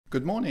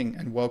Good morning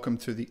and welcome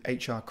to the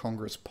HR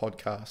Congress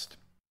podcast.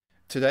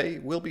 Today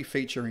we'll be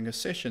featuring a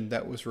session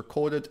that was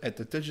recorded at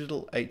the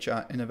Digital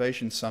HR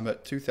Innovation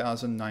Summit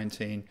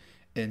 2019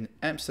 in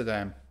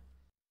Amsterdam.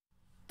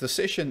 The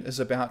session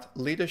is about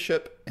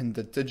leadership in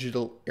the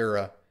digital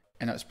era,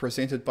 and it's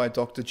presented by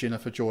Dr.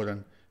 Jennifer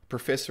Jordan,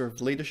 Professor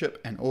of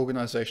Leadership and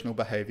Organizational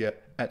Behavior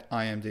at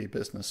IMD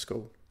Business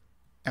School.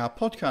 Our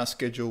podcast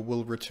schedule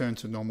will return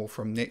to normal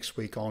from next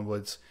week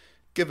onwards.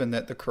 Given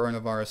that the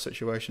coronavirus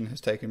situation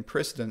has taken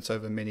precedence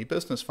over many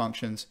business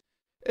functions,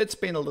 it's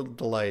been a little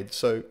delayed,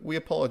 so we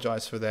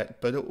apologize for that,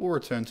 but it will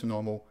return to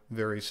normal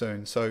very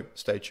soon, so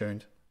stay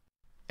tuned.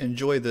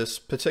 Enjoy this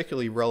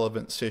particularly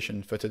relevant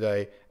session for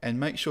today, and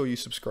make sure you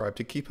subscribe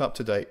to keep up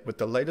to date with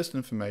the latest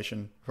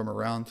information from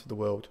around the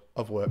world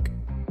of work.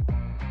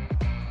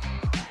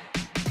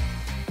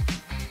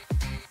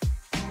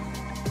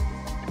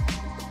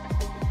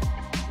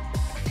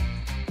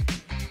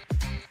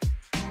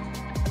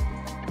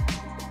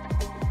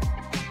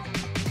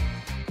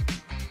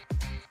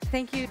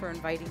 Thank you for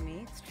inviting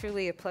me. It's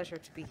truly a pleasure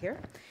to be here.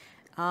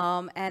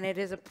 And it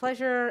is a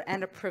pleasure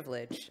and a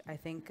privilege, I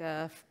think,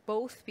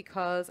 both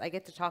because I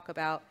get to talk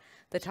about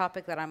the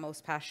topic that I'm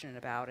most passionate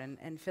about.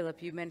 And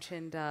Philip, you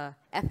mentioned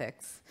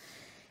ethics.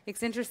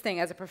 It's interesting,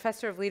 as a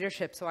professor of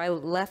leadership, so I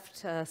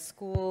left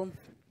school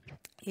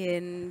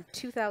in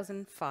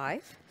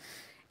 2005.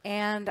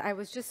 And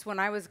when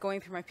I was going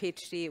through my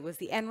PhD, it was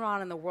the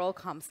Enron and the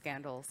WorldCom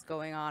scandals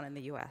going on in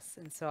the US.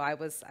 And so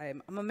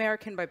I'm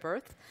American by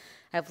birth.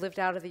 I've lived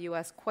out of the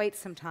US quite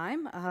some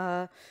time.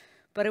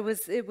 But it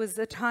was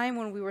a time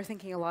when we were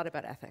thinking a lot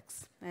about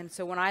ethics. And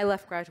so when I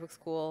left graduate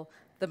school,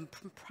 the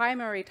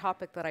primary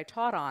topic that I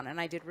taught on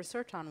and I did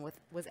research on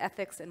was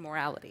ethics and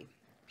morality.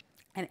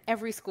 And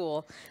every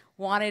school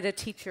wanted a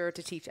teacher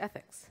to teach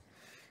ethics.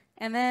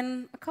 And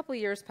then a couple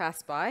of years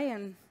passed by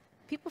and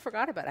people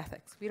forgot about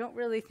ethics. We don't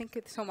really think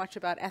so much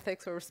about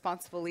ethics or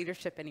responsible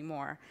leadership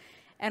anymore.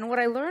 And what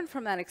I learned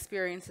from that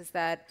experience is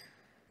that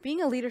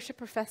being a leadership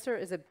professor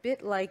is a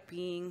bit like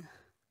being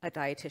a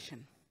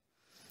dietitian.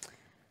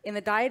 In the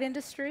diet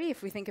industry,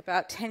 if we think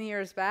about 10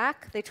 years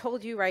back, they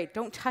told you, right,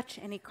 don't touch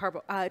any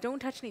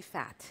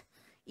fat.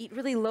 Eat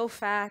really low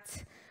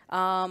fat.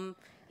 Don't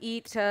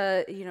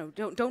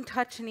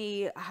touch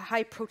any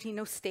high protein,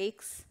 no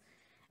steaks.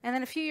 And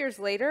then a few years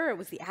later, it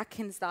was the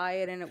Atkins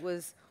diet, and it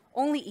was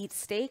only eat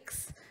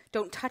steaks,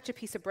 don't touch a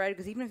piece of bread,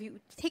 because even if you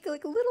take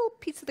like a little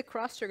piece of the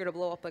crust, you're going to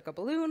blow up like a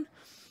balloon.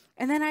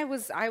 And then I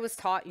was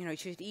taught, you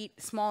should eat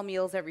small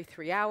meals every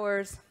 3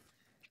 hours.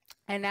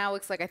 And now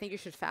it's like, I think you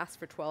should fast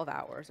for 12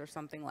 hours or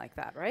something like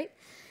that, right?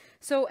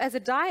 So as a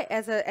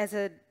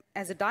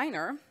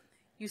diner,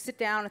 you sit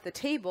down at the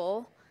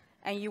table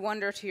and you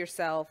wonder to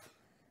yourself,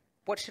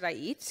 what should I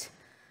eat?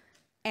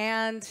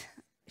 And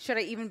should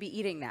I even be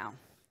eating now?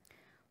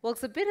 Well,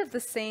 it's a bit of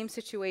the same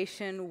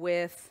situation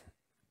with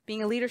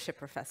being a leadership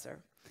professor.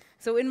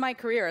 So in my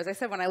career, as I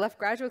said, when I left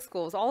graduate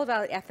school, it was all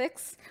about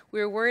ethics.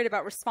 We were worried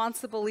about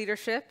responsible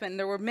leadership, and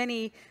there were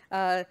many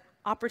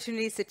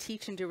opportunities to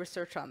teach and do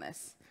research on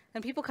this.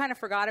 And people kind of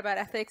forgot about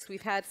ethics.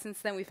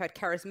 Since then, we've had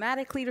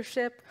charismatic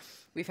leadership,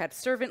 we've had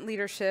servant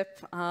leadership,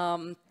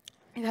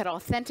 we've had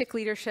authentic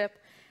leadership.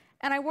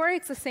 And I worry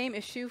it's the same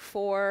issue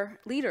for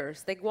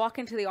leaders. They walk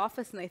into the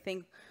office and they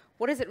think,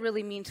 what does it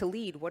really mean to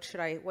lead? What should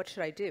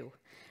I do?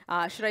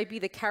 Should I be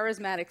the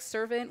charismatic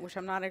servant, which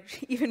I'm not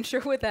even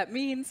sure what that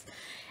means?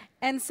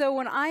 And so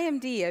when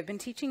I've been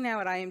teaching now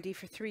at IMD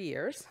for 3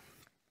 years,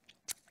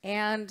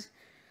 and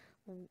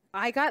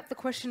I got the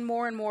question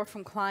more and more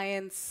from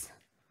clients,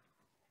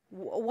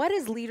 what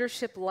is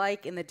leadership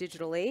like in the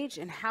digital age,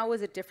 and how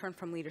is it different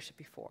from leadership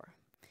before?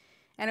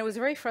 And it was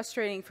very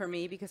frustrating for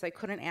me because I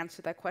couldn't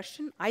answer that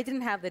question. I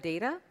didn't have the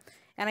data,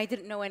 and I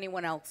didn't know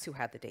anyone else who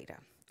had the data.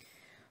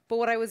 But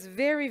what I was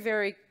very,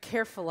 very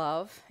careful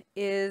of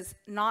is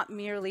not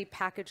merely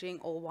packaging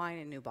old wine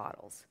in new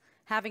bottles,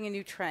 having a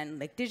new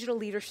trend. Like digital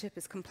leadership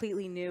is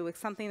completely new.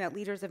 It's something that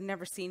leaders have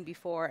never seen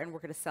before, and we're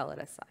going to sell it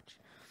as such.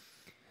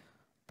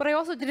 But I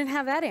also didn't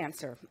have that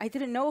answer. I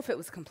didn't know if it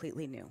was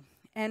completely new.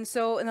 And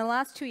so in the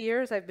last 2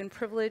 years, I've been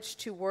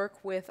privileged to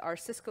work with our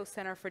Cisco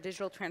Center for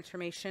Digital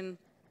Transformation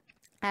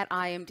at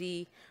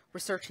IMD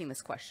researching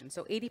this question.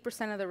 So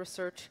 80% of the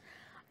research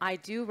I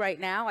do right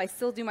now. I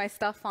still do my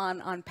stuff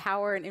on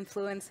power and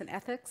influence and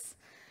ethics,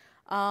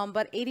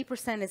 but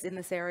 80% is in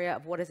this area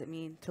of what does it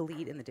mean to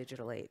lead in the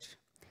digital age.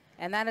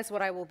 And that is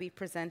what I will be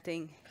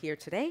presenting here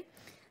today.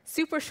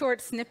 Super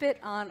short snippet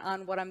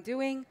on what I'm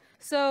doing.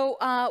 So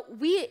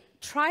we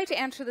try to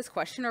answer this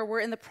question, or we're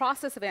in the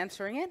process of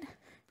answering it,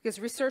 because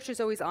research is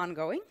always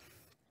ongoing.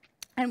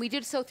 And we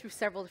did so through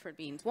several different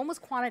means. One was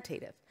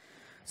quantitative.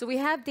 So we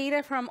have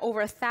data from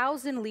over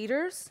 1,000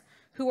 leaders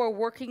who are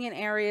working in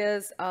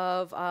areas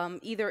of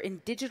either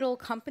in digital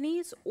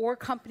companies or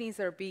companies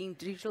that are being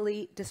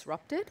digitally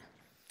disrupted.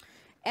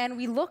 And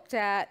we looked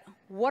at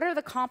what are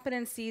the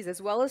competencies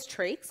as well as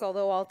traits,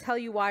 although I'll tell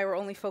you why we're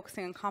only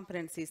focusing on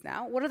competencies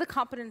now. What are the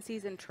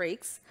competencies and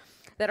traits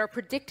that are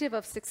predictive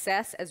of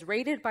success as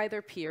rated by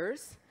their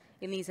peers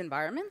in these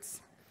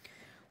environments?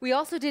 We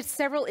also did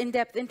several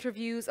in-depth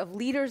interviews of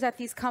leaders at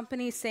these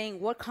companies saying,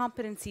 what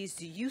competencies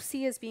do you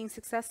see as being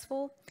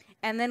successful?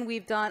 And then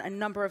we've done a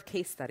number of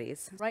case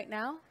studies. Right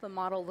now, the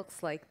model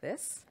looks like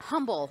this.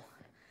 Humble,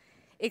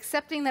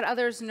 accepting that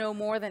others know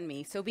more than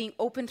me, so being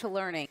open to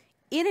learning.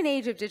 In an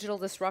age of digital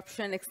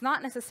disruption, it's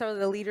not necessarily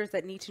the leaders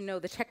that need to know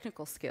the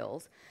technical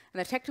skills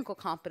and the technical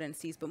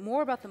competencies, but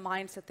more about the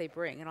mindset they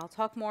bring. And I'll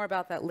talk more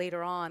about that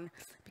later on,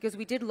 because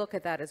we did look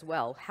at that as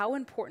well. How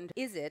important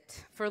is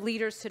it for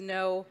leaders to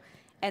know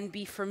and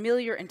be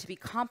familiar and to be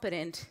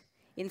competent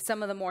in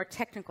some of the more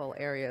technical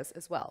areas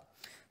as well?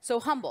 So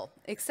humble,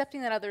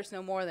 accepting that others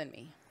know more than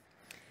me.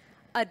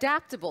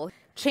 Adaptable,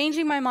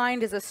 changing my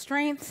mind is a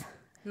strength,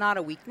 not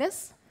a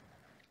weakness.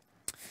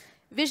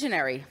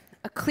 Visionary,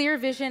 a clear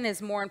vision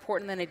is more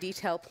important than a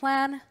detailed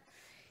plan.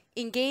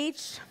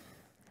 Engaged,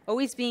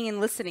 always being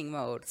in listening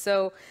mode.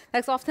 So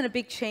that's often a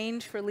big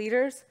change for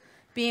leaders,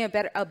 being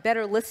a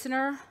better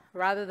listener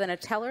rather than a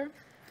teller.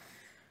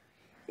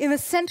 In the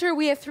center,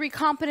 we have 3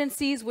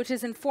 competencies, which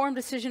is informed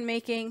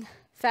decision-making,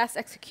 fast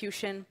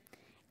execution,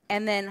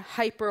 and then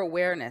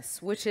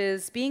hyper-awareness, which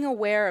is being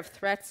aware of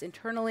threats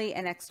internally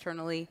and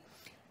externally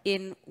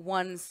in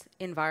one's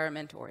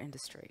environment or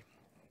industry.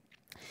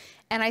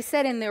 And I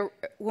said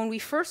when we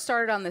first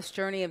started on this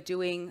journey of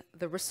doing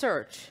the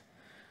research,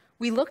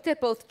 we looked at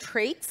both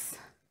traits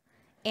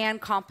and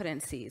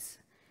competencies.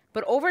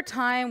 But over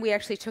time, we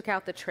actually took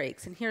out the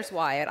traits. And here's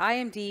why. At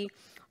IMD,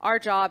 our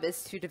job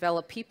is to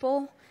develop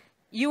people.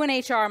 You and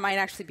HR might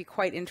actually be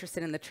quite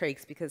interested in the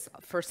traits, because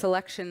for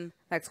selection,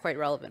 that's quite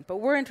relevant. But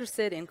we're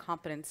interested in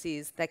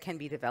competencies that can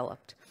be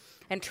developed.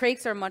 And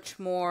traits are much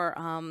more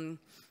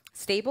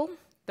stable.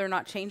 They're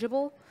not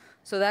changeable.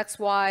 So that's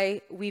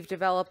why we've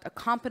developed a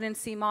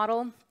competency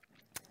model.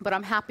 But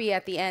I'm happy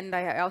at the end,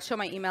 I'll show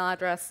my email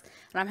address,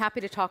 and I'm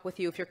happy to talk with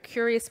you if you're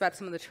curious about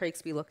some of the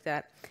traits we looked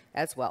at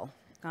as well,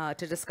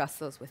 to discuss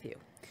those with you.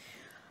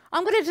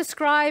 I'm going to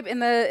describe, in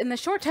the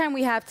short time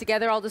we have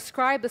together, I'll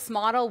describe this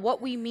model, what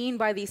we mean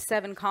by these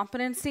 7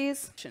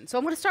 competencies. So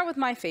I'm going to start with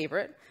my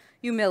favorite,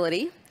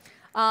 humility.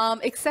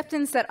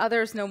 Acceptance that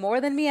others know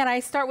more than me, and I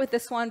start with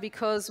this one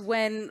because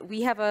when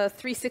we have a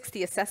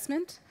 360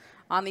 assessment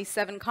on these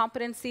 7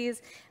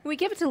 competencies, and we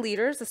give it to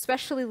leaders,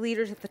 especially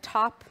leaders at the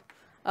top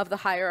of the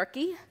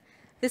hierarchy,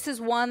 this is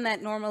one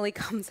that normally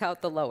comes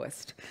out the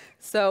lowest.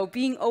 So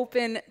being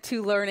open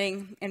to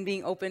learning and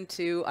being open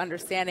to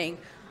understanding.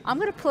 I'm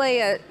going to play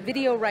a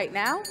video right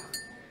now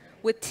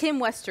with Tim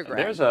Westergren.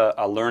 There's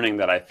a learning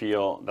that I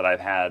feel that I've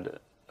had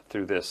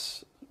through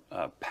this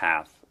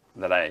path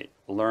that I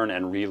learn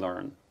and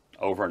relearn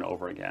over and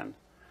over again,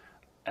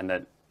 and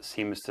that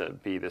seems to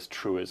be this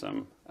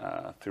truism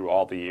through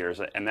all the years,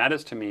 and that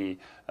is to me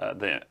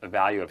the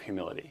value of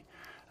humility,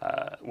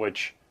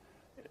 which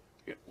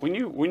when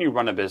you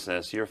run a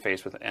business, you're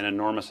faced with an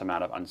enormous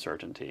amount of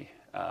uncertainty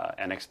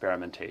and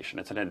experimentation.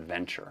 It's an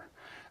adventure,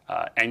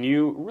 and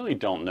you really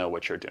don't know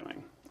what you're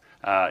doing.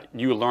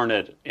 You learn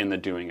it in the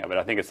doing of it.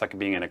 I think it's like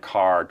being in a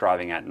car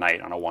driving at night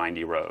on a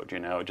windy road.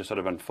 It just sort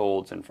of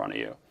unfolds in front of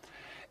you.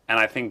 And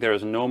I think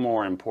there's no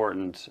more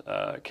important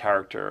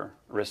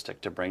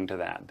characteristic to bring to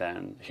that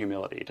than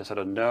humility, to sort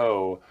of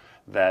know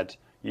that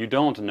you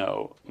don't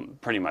know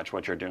pretty much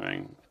what you're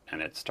doing,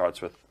 and it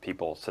starts with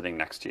people sitting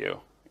next to you.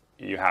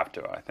 You have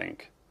to, I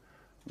think,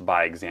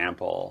 by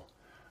example,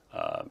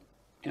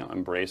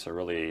 embrace a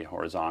really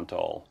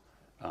horizontal,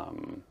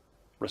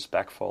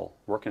 respectful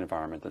work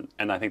environment.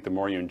 And I think the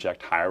more you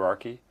inject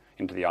hierarchy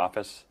into the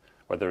office,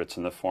 whether it's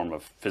in the form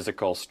of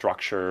physical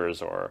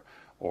structures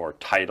or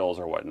titles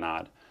or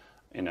whatnot,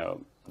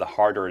 the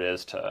harder it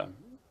is to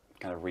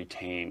kind of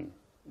retain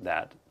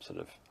that sort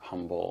of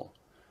humble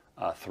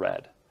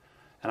thread.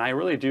 And I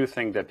really do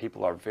think that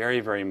people are very,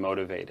 very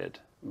motivated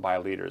by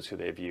leaders who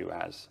they view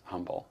as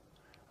humble.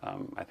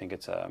 I think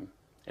it's an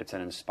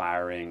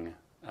inspiring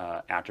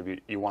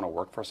attribute. You want to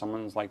work for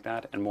someone like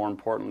that, and more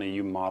importantly,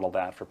 you model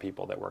that for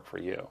people that work for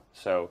you.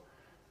 So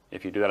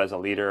if you do that as a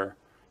leader,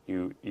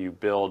 you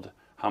build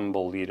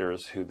humble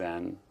leaders who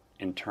then,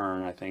 in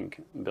turn, I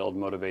think, build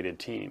motivated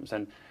teams.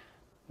 And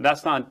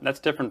that's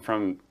different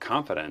from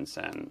confidence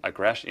and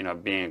aggression,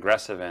 being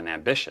aggressive and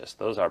ambitious.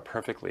 Those are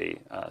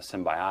perfectly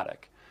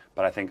symbiotic.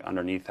 But I think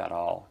underneath that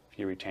all, if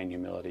you retain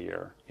humility,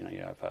 you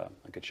have a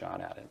good shot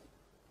at it.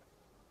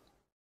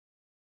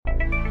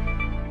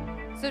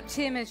 So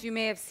Tim, as you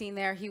may have seen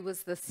there, he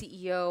was the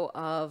CEO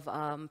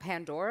of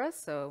Pandora.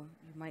 So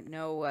you might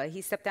know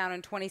he stepped down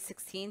in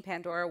 2016.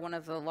 Pandora, one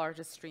of the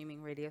largest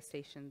streaming radio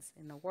stations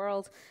in the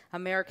world,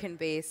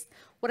 American-based.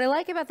 What I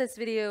like about this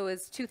video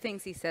is 2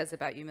 things he says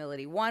about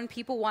humility. One,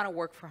 people want to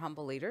work for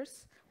humble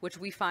leaders, which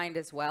we find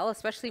as well,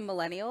 especially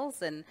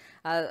millennials. And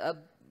a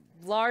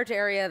large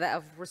area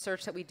of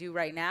research that we do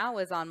right now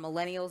is on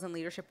millennials and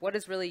leadership. What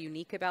is really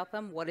unique about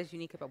them? What is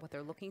unique about what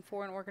they're looking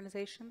for in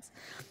organizations?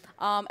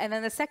 And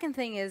then the second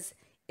thing is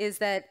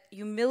that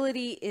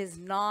humility is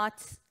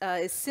not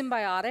is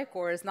symbiotic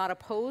or is not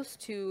opposed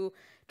to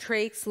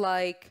traits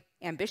like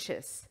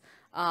ambitious.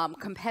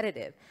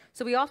 competitive.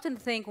 So we often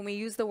think when we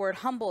use the word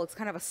humble, it's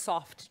kind of a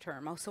soft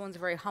term. Oh, someone's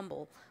very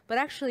humble. But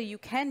actually, you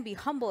can be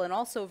humble and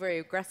also very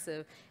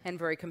aggressive and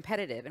very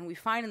competitive. And we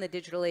find in the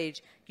digital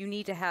age, you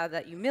need to have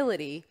that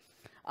humility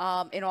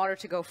in order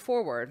to go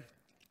forward.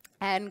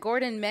 And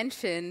Gordon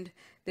mentioned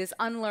this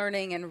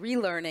unlearning and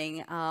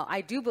relearning.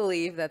 I do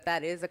believe that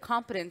that is a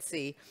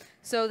competency.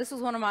 So this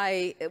was one of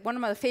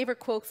my favorite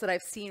quotes that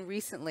I've seen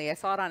recently. I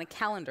saw it on a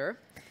calendar,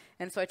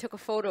 and so I took a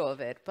photo of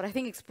it. But I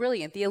think it's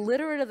brilliant. The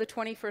illiterate of the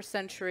 21st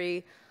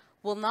century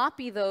will not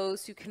be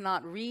those who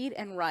cannot read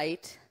and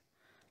write,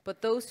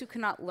 but those who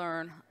cannot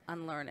learn,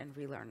 unlearn, and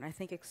relearn. And I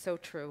think it's so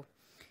true.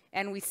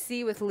 And we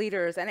see with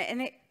leaders,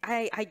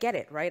 I get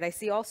it, right? I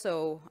see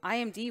also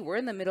IMD, we're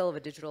in the middle of a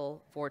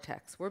digital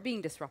vortex. We're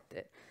being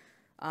disrupted.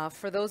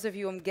 For those of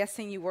you, I'm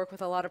guessing you work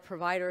with a lot of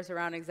providers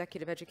around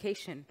executive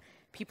education.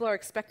 People are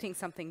expecting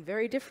something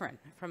very different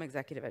from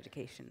executive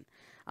education.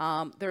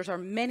 There's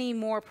many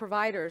more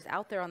providers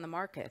out there on the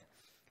market.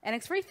 And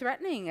it's very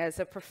threatening as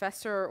a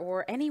professor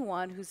or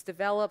anyone who's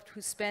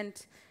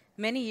spent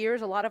many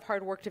years, a lot of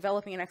hard work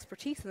developing an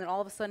expertise, and then all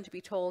of a sudden to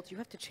be told you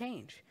have to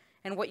change.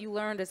 And what you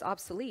learned is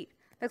obsolete.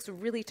 That's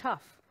really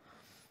tough.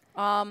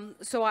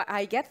 So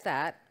I get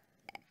that,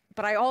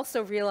 but I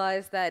also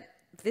realize that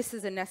this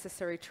is a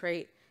necessary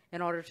trait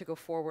in order to go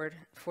forward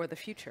for the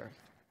future.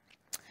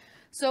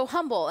 So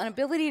humble, an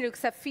ability to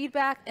accept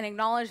feedback and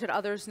acknowledge that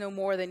others know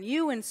more than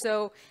you. And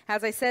so,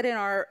 as I said in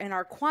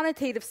our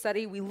quantitative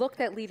study, we looked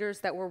at leaders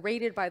that were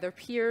rated by their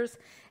peers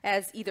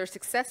as either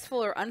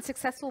successful or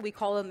unsuccessful. We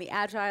call them the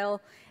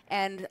agile.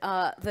 And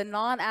the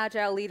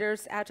non-agile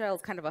leaders, agile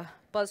is kind of a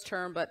buzz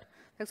term, but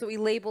that's what we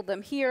labeled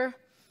them here.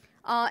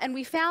 And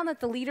we found that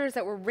the leaders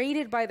that were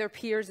rated by their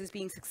peers as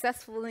being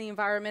successful in the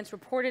environments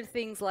reported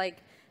things like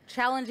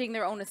challenging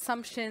their own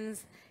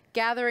assumptions,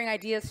 gathering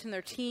ideas from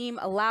their team,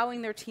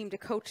 allowing their team to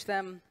coach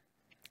them,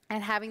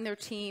 and having their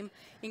team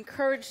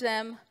encourage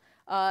them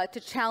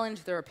to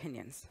challenge their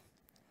opinions.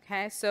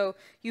 Okay, so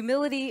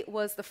humility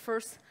was the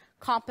first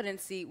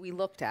competency we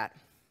looked at.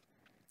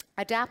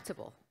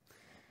 Adaptable.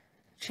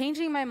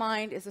 Changing my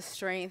mind is a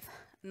strength,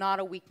 not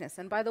a weakness.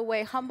 And by the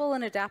way, humble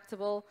and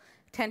adaptable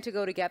tend to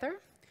go together.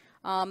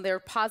 They're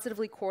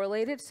positively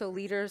correlated, so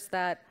leaders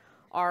that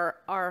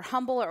are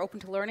humble, are open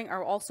to learning,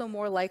 are also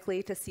more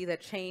likely to see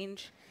that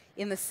change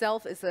in the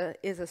self is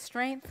a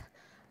strength,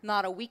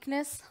 not a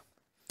weakness.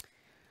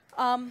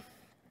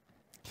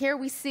 Here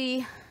we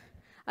see,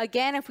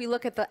 again, if we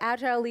look at the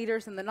agile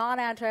leaders and the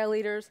non-agile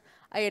leaders,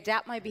 I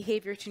adapt my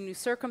behavior to new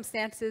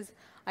circumstances.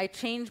 I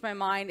change my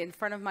mind in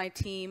front of my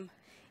team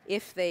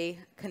if they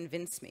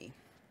convince me.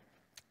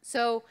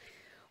 So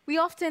we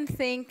often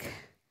think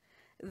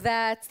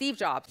that Steve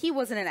Jobs, he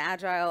wasn't an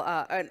agile,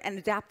 an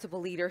adaptable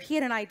leader. He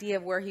had an idea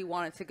of where he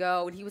wanted to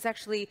go, and he was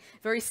actually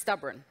very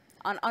stubborn,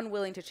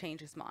 unwilling to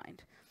change his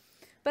mind.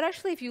 But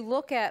actually, if you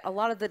look at a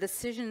lot of the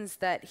decisions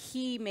that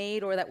he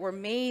made or that were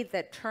made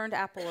that turned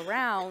Apple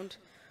around,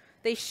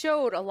 they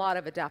showed a lot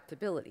of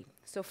adaptability.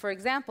 So for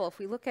example, if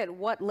we look at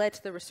what led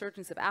to the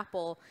resurgence of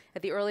Apple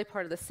at the early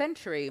part of the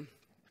century,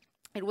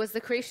 it was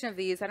the creation of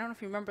these, I don't know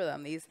if you remember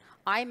them, these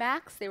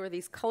iMacs. They were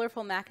these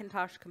colorful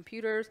Macintosh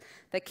computers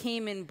that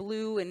came in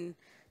blue and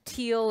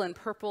teal and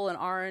purple and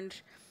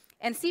orange.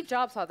 And Steve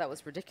Jobs thought that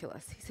was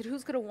ridiculous. He said,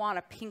 who's going to want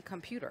a pink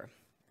computer?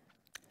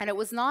 And it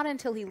was not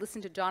until he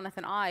listened to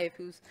Jonathan Ive,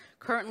 who's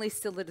currently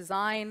still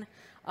the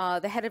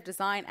head of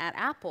design at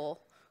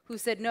Apple, who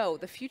said, no,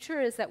 the future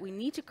is that we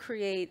need to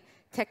create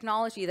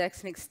technology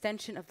that's an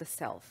extension of the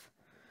self,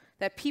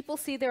 that people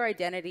see their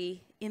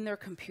identity in their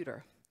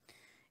computer.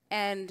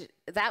 And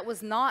that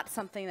was not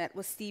something that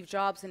was Steve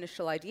Jobs'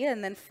 initial idea.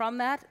 And then from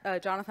that,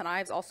 Jonathan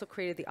Ives also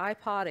created the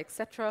iPod,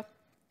 etc.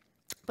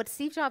 But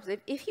Steve Jobs,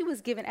 if he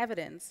was given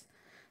evidence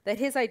that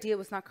his idea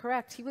was not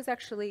correct, he was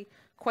actually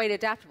quite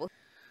adaptable.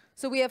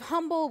 So we have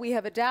humble, we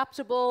have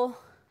adaptable.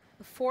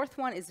 The fourth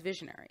one is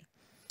visionary.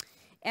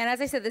 And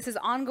as I said, this is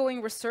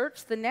ongoing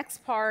research. The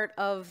next part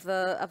of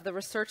the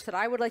research that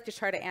I would like to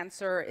try to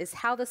answer is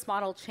how this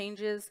model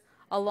changes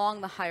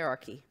along the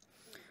hierarchy.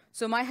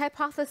 So my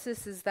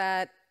hypothesis is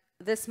that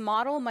this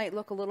model might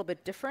look a little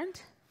bit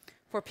different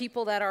for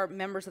people that are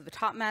members of the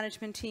top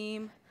management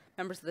team,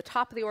 members of the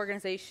top of the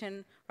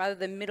organization, rather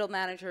than middle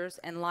managers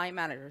and line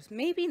managers.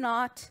 Maybe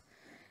not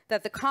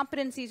that the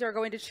competencies are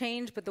going to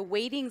change, but the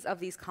weightings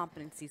of these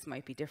competencies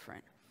might be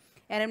different.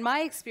 And in my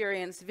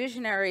experience,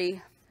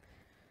 visionary,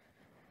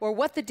 or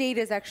what the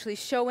data is actually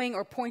showing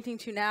or pointing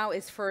to now,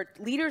 is for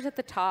leaders at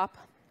the top,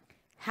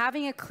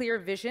 having a clear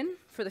vision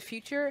for the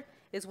future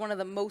is one of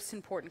the most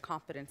important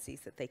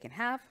competencies that they can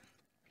have.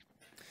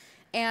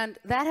 And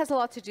that has a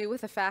lot to do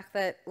with the fact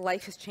that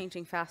life is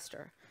changing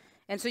faster.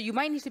 And so you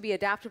might need to be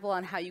adaptable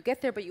on how you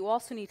get there, but you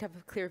also need to have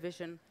a clear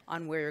vision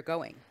on where you're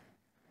going.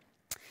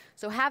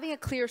 So having a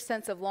clear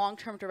sense of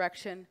long-term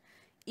direction,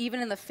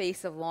 even in the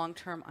face of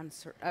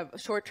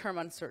short-term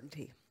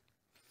uncertainty.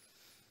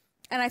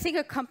 And I think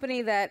a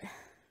company that,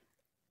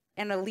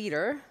 and a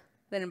leader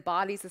that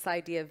embodies this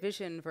idea of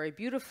vision very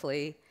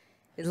beautifully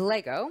is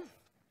Lego.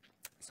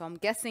 So I'm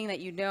guessing that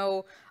you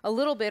know a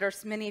little bit, or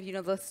many of you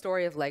know the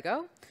story of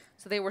Lego.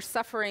 So they were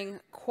suffering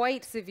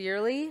quite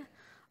severely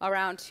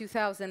around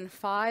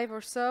 2005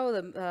 or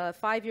so,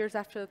 5 years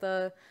after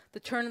the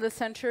turn of the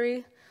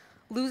century,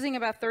 losing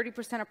about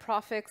 30% of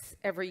profits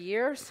every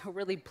year, so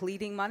really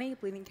bleeding money,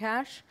 bleeding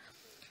cash.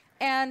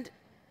 And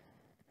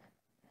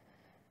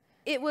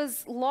it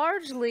was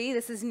largely,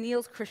 this is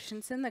Niels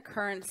Christensen, the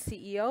current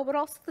CEO, but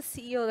also the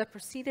CEO that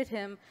preceded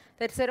him,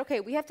 that said, okay,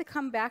 we have to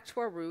come back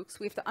to our roots.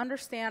 We have to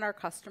understand our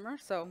customer.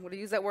 So I'm going to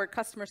use that word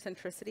customer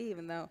centricity,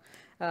 even though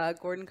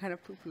Gordon kind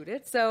of poo-pooed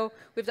it. So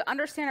we have to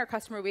understand our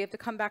customer. We have to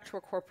come back to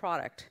our core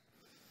product.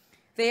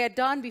 They had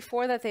done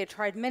before that, they had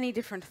tried many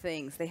different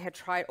things. They had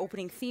tried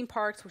opening theme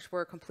parks, which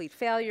were a complete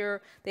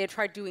failure. They had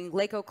tried doing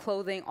Lego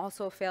clothing,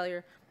 also a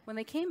failure. When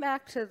they came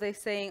back to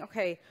saying,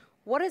 okay,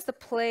 what is the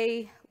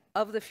play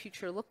of the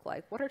future look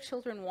like? What are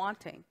children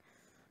wanting?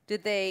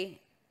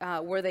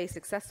 Were they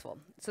successful?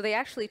 So they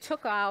actually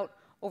took out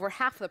over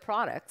half the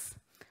products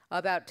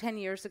about 10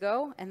 years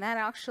ago, and that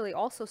actually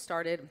also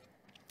started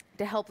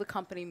to help the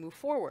company move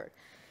forward.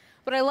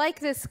 But I like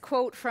this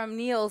quote from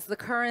Niels, the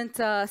current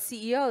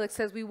CEO, that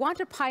says, we want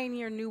to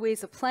pioneer new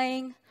ways of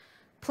playing,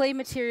 play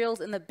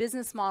materials and the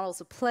business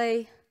models of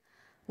play,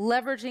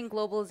 leveraging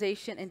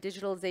globalization and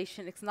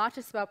digitalization. It's not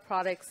just about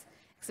products,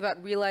 it's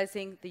about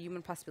realizing the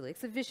human possibility.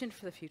 It's a vision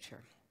for the future.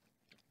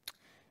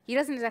 He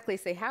doesn't exactly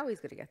say how he's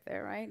going to get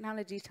there, right? Not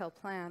a detailed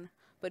plan,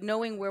 but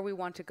knowing where we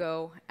want to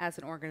go as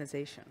an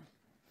organization.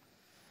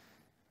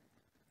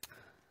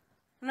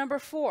 Number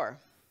 4,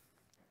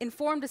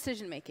 informed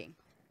decision making.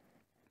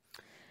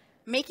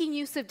 Making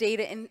use of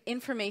data and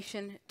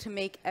information to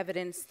make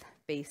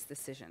evidence-based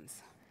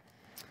decisions.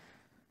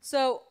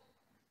 So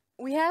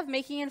we have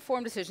making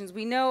informed decisions.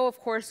 We know, of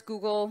course,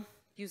 Google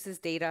uses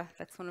data.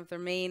 That's one of their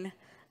main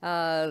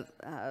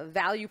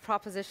value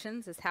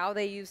propositions, is how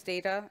they use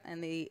data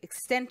and the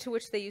extent to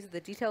which they use it,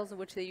 the details in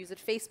which they use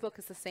it. Facebook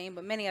is the same,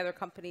 but many other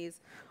companies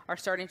are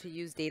starting to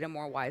use data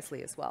more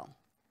wisely as well.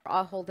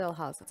 Ahold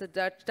Delhaize, it's a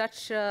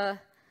Dutch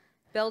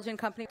Belgian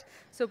company.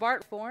 So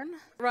Bart Thorn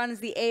runs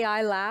the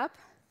AI lab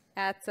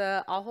at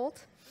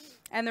Ahold,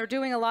 and they're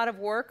doing a lot of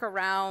work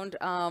around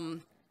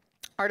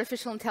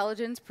artificial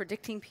intelligence,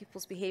 predicting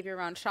people's behavior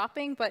around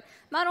shopping, but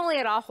not only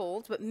at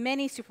Ahold, but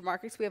many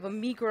supermarkets. We have a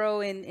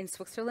Migros in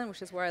Switzerland,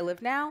 which is where I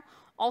live now,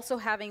 also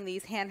having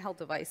these handheld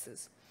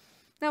devices.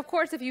 Now, of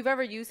course, if you've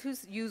ever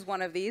used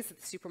one of these at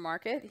the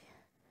supermarket,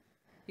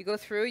 you go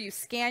through, you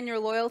scan your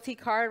loyalty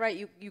card,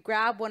 right? You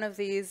grab one of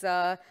these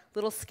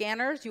little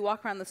scanners, you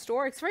walk around the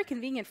store. It's very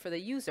convenient for the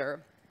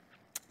user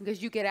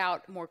because you get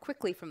out more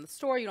quickly from the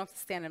store. You don't have to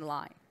stand in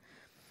line.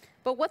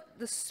 But what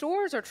the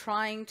stores are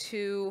trying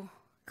to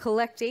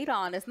collect data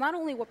on is not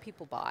only what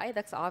people buy,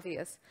 that's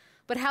obvious,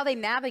 but how they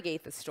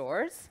navigate the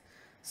stores.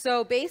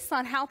 So based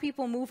on how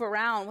people move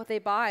around, what they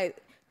buy,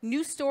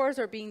 new stores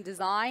are being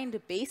designed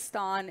based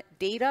on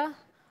data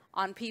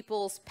on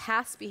people's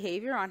past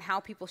behavior, on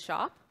how people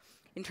shop,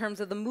 in terms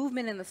of the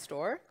movement in the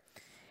store.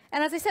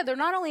 And as I said, they're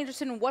not only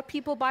interested in what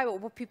people buy, but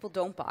what people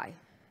don't buy.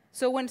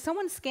 So when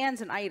someone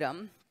scans an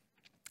item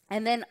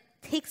and then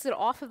takes it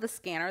off of the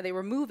scanner, they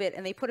remove it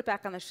and they put it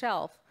back on the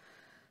shelf,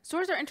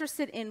 stores are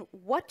interested in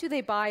what do they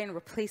buy in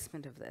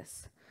replacement of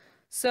this.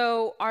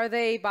 So are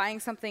they buying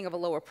something of a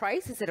lower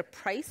price? Is it a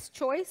price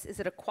choice? Is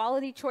it a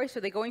quality choice?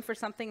 Are they going for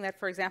something that,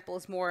 for example,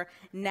 is more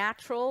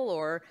natural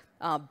or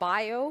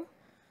bio?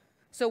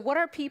 So what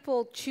are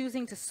people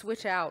choosing to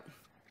switch out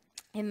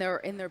in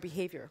their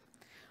behavior?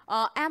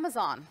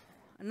 Amazon,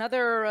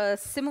 another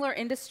similar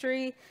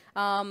industry,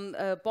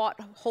 bought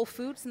Whole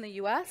Foods in the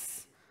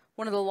US,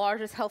 one of the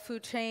largest health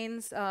food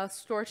chains,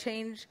 store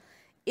chains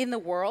in the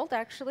world,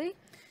 actually.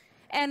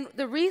 And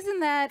the reason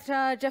that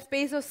Jeff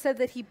Bezos said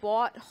that he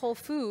bought Whole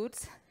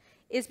Foods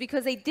is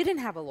because they didn't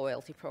have a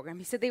loyalty program.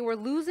 He said they were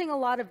losing a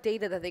lot of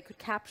data that they could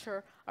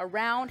capture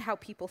around how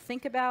people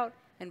think about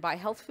and buy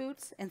health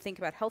foods and think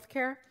about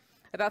healthcare.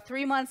 About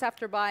 3 months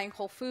after buying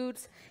Whole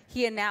Foods,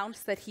 he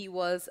announced that he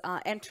was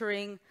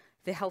entering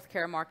the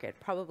healthcare market,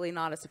 probably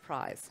not a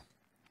surprise.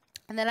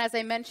 And then, as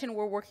I mentioned,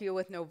 we're working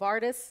with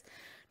Novartis.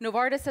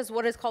 Novartis has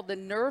what is called the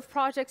NERV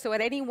project. So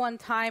at any one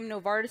time,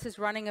 Novartis is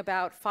running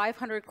about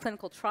 500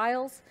 clinical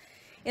trials.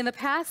 In the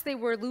past, they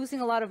were losing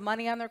a lot of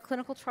money on their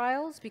clinical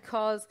trials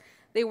because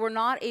they were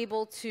not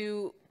able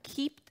to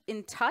keep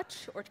in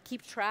touch or to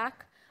keep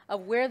track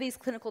of where these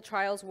clinical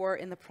trials were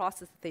in the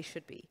process that they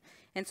should be.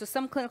 And so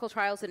some clinical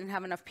trials didn't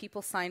have enough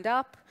people signed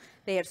up.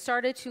 They had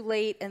started too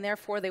late, and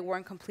therefore they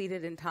weren't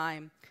completed in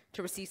time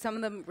to receive. Some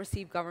of them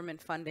received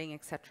government funding,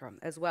 et cetera,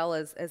 as well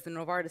as the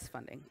Novartis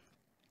funding.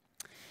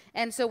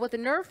 And so what the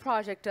NERV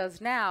project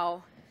does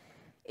now,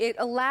 it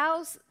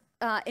allows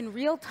in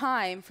real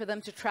time for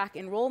them to track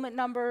enrollment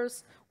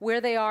numbers,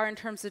 where they are in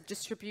terms of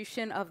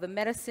distribution of the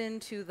medicine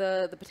to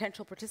the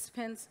potential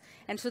participants.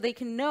 And so they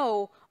can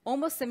know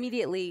almost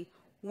immediately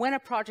when a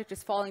project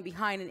is falling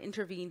behind and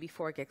intervene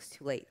before it gets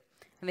too late.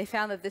 And they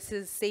found that this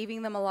is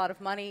saving them a lot of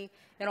money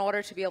in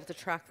order to be able to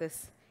track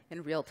this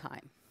in real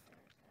time.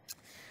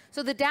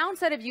 So the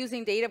downside of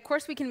using data, of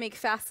course, we can make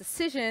fast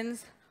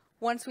decisions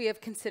once we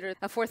have considered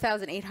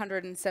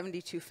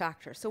 4,872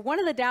 factors. So one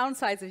of the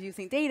downsides of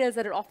using data is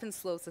that it often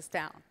slows us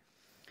down.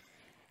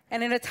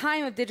 And in a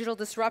time of digital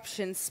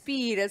disruption,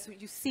 speed, as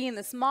you see in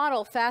this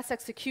model, fast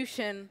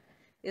execution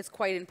is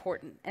quite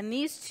important. And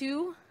these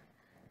two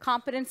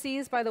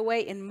competencies, by the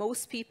way, in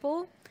most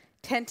people,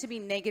 tend to be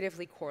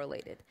negatively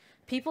correlated.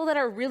 People that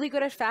are really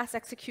good at fast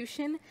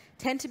execution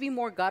tend to be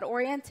more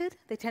gut-oriented.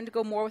 They tend to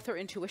go more with their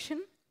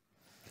intuition.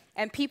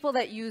 And people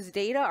that use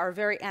data are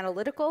very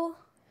analytical,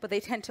 but they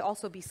tend to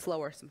also be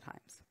slower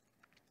sometimes.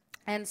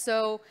 And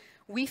so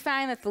we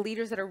find that the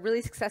leaders that are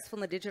really successful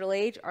in the digital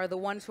age are the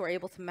ones who are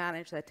able to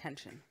manage that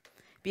tension.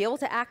 Be able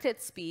to act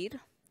at speed,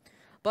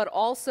 but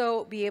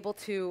also be able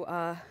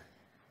to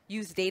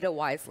use data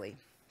wisely.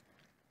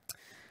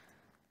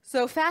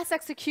 So fast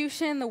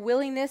execution, the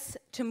willingness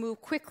to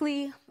move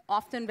quickly,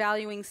 often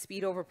valuing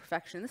speed over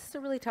perfection. This is a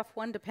really tough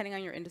one depending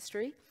on your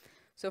industry.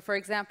 So for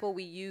example,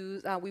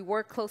 we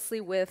work closely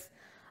with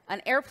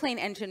an airplane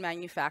engine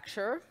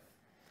manufacturer.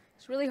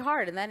 It's really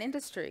hard in that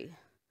industry.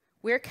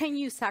 Where can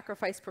you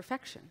sacrifice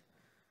perfection?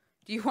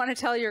 Do you want to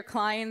tell your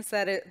clients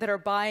that are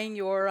buying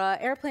your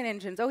airplane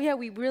engines, oh yeah,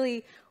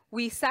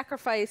 we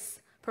sacrifice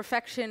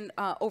perfection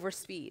over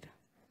speed?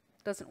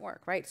 Doesn't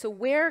work, right? So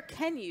where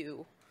can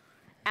you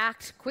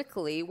act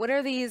quickly? What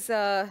are these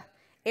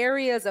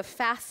areas of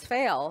fast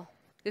fail,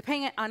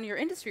 depending on your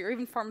industry, or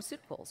even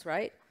pharmaceuticals,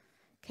 right?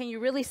 Can you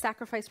really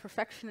sacrifice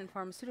perfection in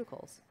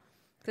pharmaceuticals?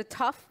 It's a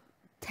tough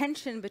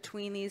tension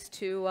between these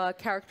two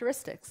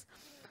characteristics.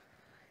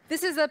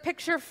 This is a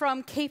picture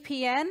from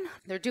KPN.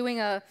 They're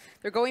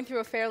going through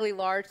a fairly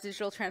large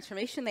digital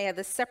transformation. They have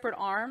this separate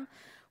arm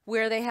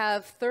where they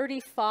have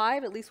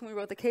 35, at least when we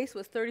wrote the case,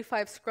 was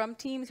 35 Scrum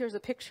teams. Here's a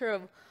picture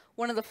of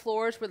one of the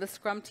floors where the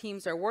Scrum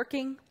teams are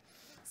working.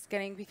 It's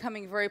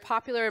becoming very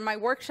popular. In my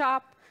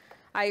workshop,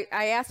 I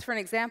asked for an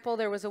example.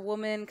 There was a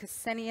woman,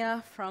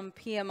 Ksenia from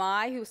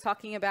PMI, who was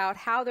talking about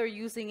how they're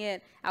using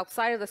it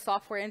outside of the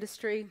software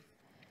industry,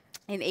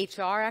 in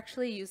HR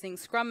actually, using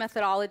Scrum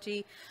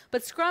methodology.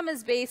 But Scrum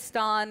is based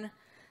on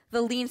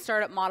the lean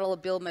startup model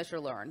of build, measure,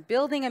 learn.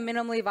 Building a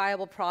minimally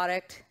viable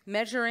product,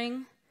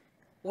 measuring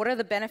what are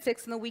the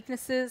benefits and the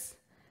weaknesses,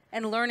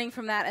 and learning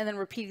from that, and then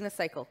repeating the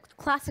cycle.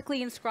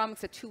 Classically in Scrum,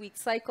 it's a 2-week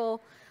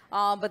cycle.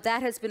 But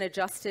that has been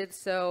adjusted,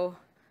 so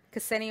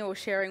Ksenia was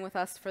sharing with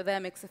us, for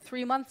them, it's a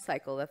 3-month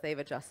cycle that they've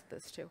adjusted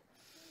this to.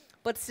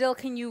 But still,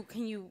 can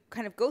you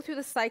kind of go through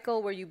the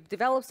cycle where you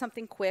develop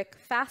something quick,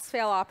 fast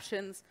fail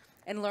options,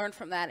 and learn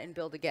from that and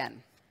build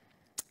again?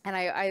 And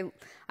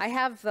I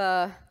have,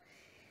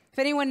 if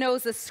anyone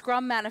knows the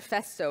Scrum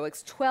Manifesto,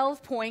 it's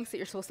 12 points that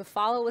you're supposed to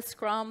follow with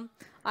Scrum.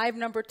 I have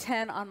number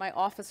 10 on my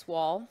office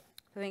wall.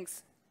 I think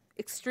it's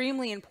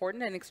extremely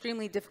important and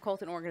extremely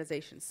difficult in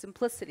organizations.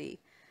 Simplicity.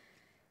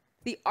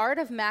 The art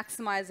of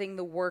maximizing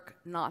the work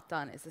not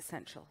done is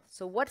essential.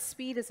 So what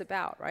speed is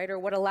about, right, or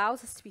what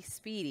allows us to be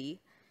speedy,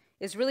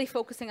 is really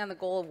focusing on the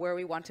goal of where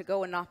we want to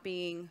go and not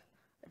being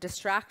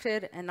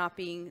distracted and not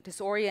being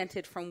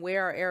disoriented from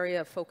where our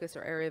area of focus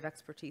or area of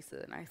expertise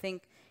is. And I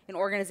think in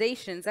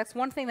organizations, that's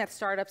one thing that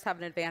startups have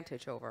an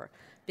advantage over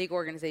big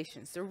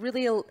organizations.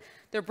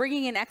 They're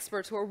bringing in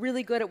experts who are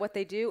really good at what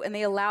they do, and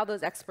they allow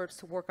those experts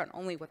to work on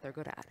only what they're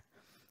good at.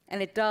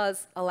 And it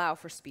does allow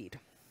for speed.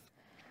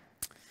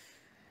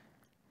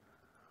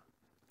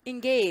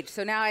 Engage.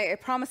 So now I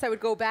promised I would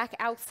go back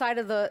outside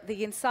of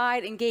the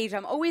inside. Engage.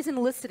 I'm always in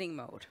listening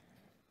mode.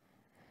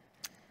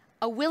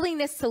 A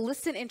willingness to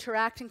listen,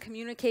 interact, and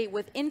communicate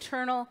with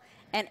internal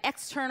and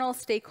external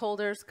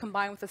stakeholders,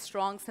 combined with a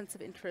strong sense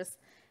of interest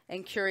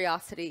and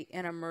curiosity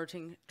in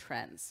emerging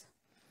trends.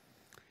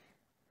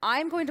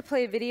 I'm going to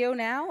play a video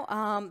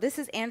now. This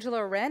is Angela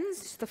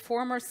Ahrendts, the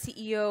former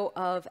CEO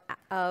of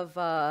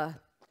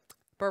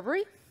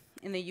Burberry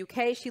in the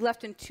UK. She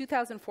left in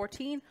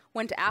 2014,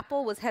 went to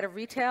Apple, was head of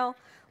retail,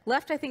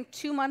 left I think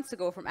 2 months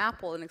ago from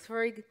Apple, and it's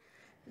very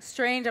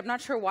strange. I'm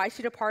not sure why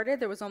she departed.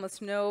 There was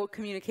almost no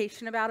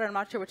communication about it. I'm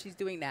not sure what she's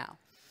doing now.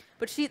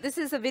 But this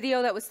is a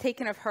video that was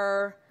taken of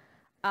her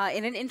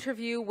in an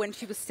interview when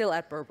she was still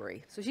at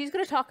Burberry. So she's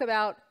going to talk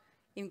about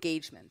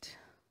engagement.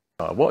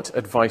 What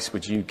advice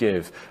would you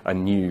give a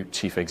new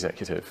chief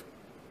executive?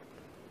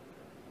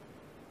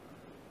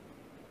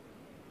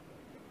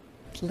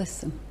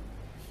 Listen.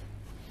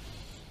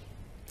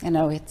 You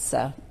know, it's,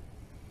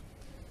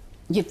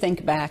 you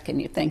think back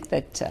and you think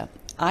that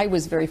I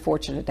was very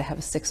fortunate to have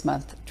a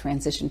 6-month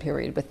transition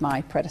period with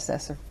my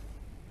predecessor.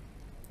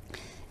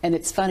 And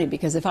it's funny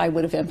because if I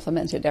would have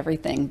implemented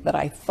everything that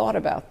I thought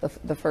about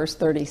the first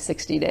 30,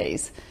 60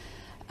 days,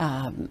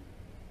 you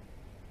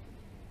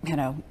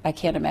know, I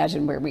can't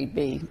imagine where we'd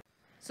be.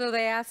 So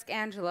they ask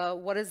Angela,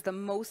 what is the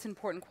most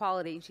important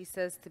quality? And she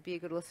says, to be a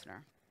good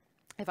listener.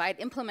 If I had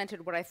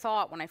implemented what I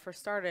thought when I first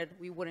started,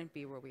 we wouldn't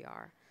be where we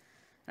are.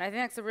 And I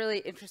think that's a really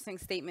interesting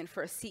statement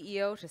for a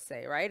CEO to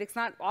say, right? It's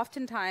not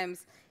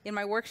oftentimes, in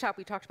my workshop,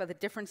 we talked about the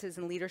differences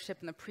in leadership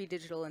in the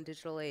pre-digital and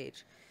digital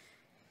age.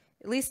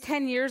 At least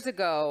 10 years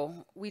ago,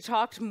 we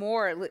talked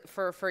more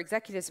for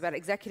executives about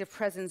executive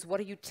presence. What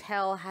do you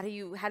tell? How do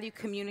you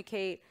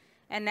communicate?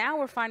 And now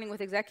we're finding with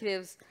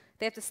executives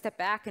They have to step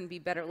back and be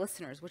better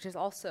listeners, which is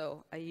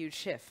also a huge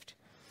shift.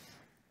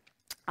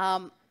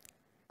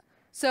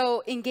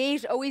 So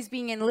engaged, always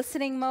being in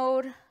listening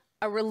mode,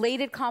 a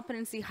related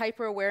competency,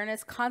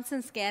 hyper-awareness,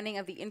 constant scanning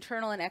of the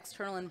internal and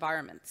external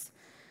environments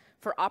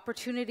for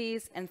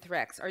opportunities and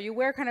threats. Are you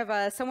aware, kind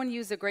of, someone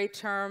used a great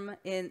term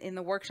in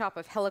the workshop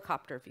of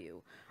helicopter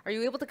view. Are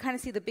you able to kind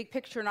of see the big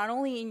picture, not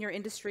only in your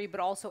industry, but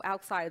also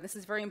outside? This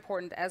is very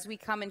important as we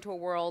come into a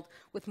world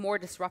with more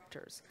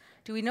disruptors.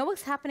 Do we know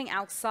what's happening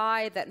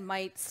outside that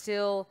might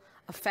still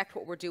affect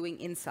what we're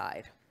doing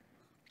inside?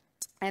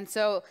 And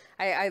so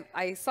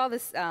I saw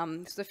this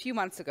a few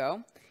months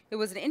ago. It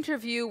was an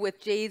interview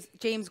with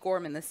James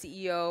Gorman, the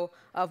CEO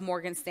of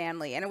Morgan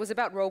Stanley, and it was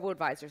about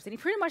robo-advisors. And he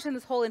pretty much in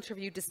this whole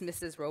interview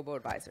dismisses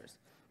robo-advisors.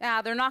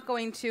 They're not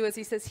going to, as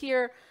he says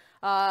here,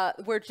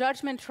 where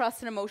judgment,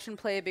 trust, and emotion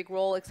play a big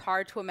role, it's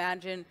hard to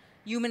imagine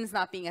humans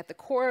not being at the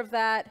core of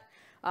that.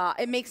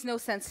 It makes no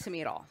sense to me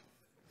at all.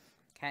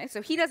 Okay,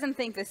 so he doesn't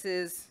think this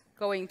is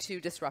going to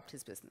disrupt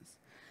his business.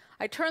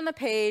 I turn the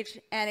page,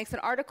 and it's an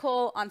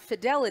article on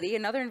Fidelity,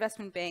 another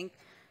investment bank,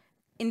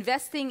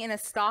 investing in a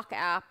stock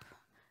app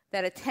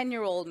that a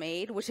 10-year-old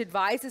made, which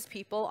advises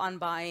people on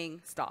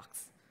buying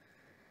stocks.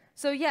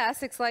 So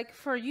yes, it's like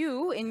for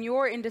you in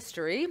your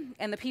industry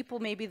and the people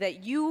maybe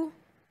that your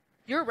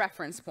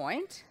reference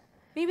point,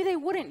 maybe they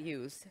wouldn't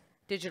use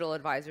digital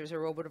advisors or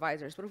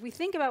robo-advisors. But if we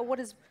think about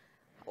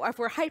if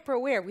we're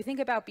hyper-aware, we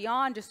think about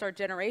beyond just our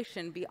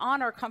generation,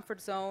 beyond our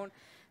comfort zone,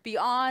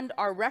 beyond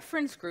our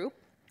reference group,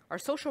 our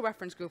social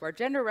reference group, our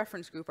gender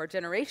reference group, our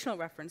generational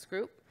reference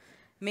group,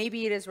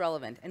 maybe it is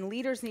relevant. And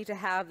leaders need to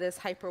have this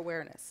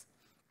hyper-awareness.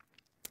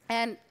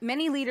 And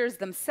many leaders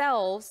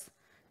themselves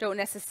don't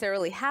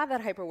necessarily have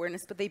that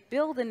hyper-awareness, but they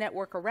build a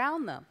network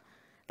around them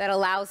that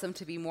allows them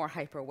to be more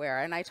hyper-aware.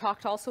 And I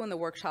talked also in the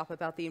workshop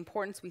about the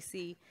importance we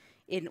see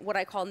in what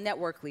I call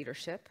network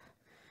leadership,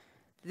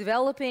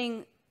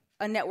 developing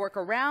a network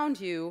around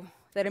you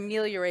that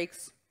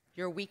ameliorates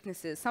your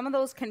weaknesses. Some of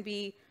those can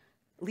be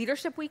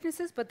leadership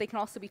weaknesses, but they can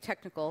also be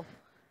technical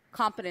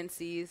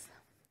competencies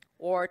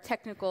or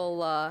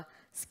technical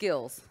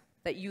skills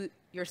that you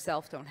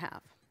yourself don't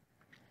have.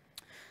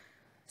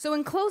 So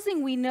in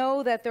closing, we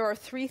know that there are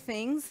three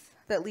things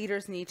that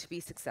leaders need to be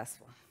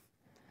successful.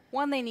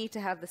 One, they need to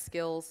have the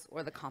skills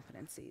or the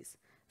competencies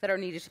that are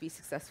needed to be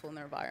successful in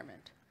their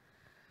environment.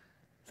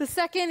 The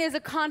second is a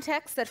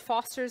context that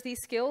fosters these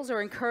skills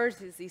or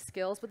encourages these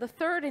skills. But the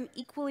third, and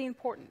equally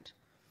important,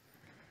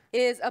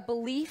 is a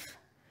belief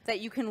that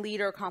you can lead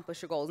or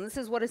accomplish your goals. And this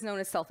is what is known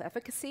as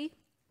self-efficacy.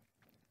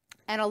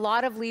 And a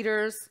lot of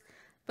leaders,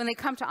 when they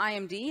come to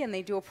IMD and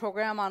they do a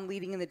program on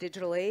leading in the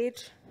digital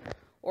age,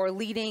 or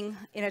leading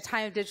in a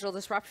time of digital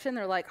disruption,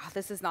 they're like, oh,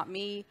 this is not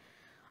me.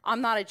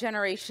 I'm not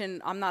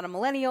a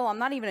millennial. I'm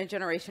not even a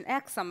Generation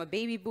X. I'm a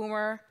baby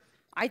boomer.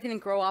 I didn't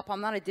grow up. I'm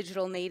not a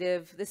digital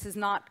native. This is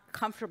not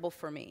comfortable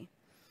for me.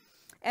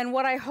 And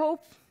what I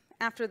hope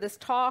after this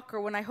talk,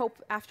 or when I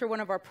hope after one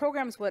of our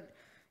programs, what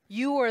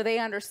you or they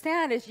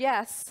understand is,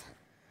 yes,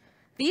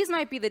 these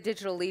might be the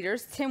digital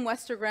leaders, Tim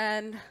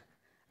Westergren,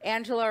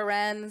 Angela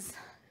Arenz,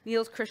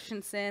 Niels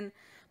Christensen.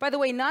 By the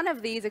way, none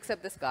of these,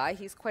 except this guy,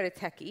 he's quite a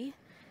techie,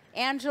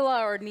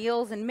 Angela or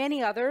Niels and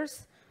many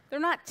others, they're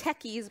not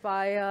techies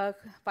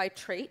by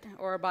trait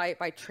or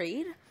by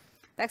trade.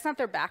 That's not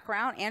their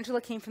background. Angela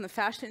came from the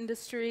fashion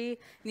industry.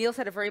 Niels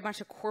had a very much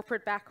a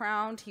corporate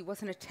background. He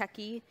wasn't a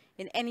techie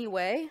in any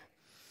way.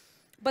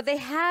 But they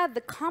had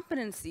the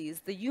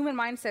competencies, the human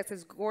mindsets,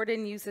 as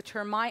Gordon used the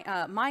term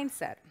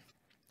mindset.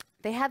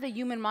 They had the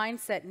human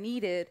mindset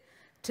needed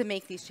to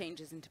make these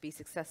changes and to be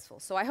successful.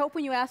 So I hope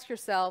when you ask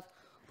yourself,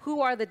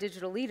 who are the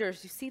digital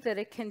leaders, you see that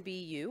it can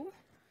be you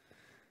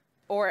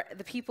or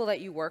the people that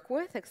you work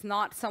with. It's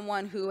not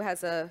someone who has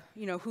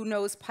who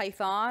knows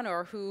Python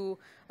or who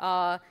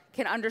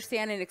can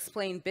understand and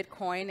explain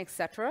Bitcoin,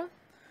 etc.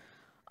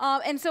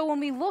 And so when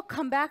we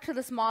come back to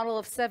this model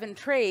of 7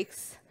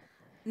 traits,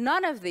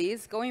 none of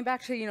these, going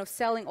back to,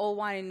 selling old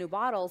wine in new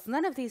bottles,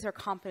 none of these are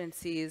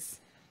competencies,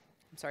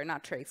 I'm sorry,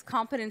 not traits,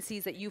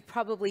 competencies that you've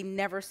probably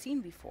never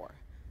seen before.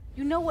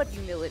 You know what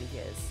humility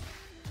is.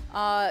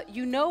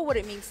 You know what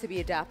it means to be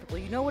adaptable.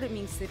 You know what it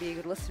means to be a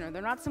good listener.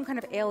 They're not some kind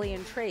of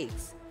alien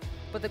traits.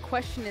 But the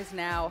question is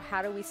now,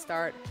 how do we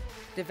start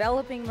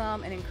developing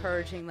them and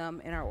encouraging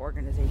them in our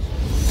organizations?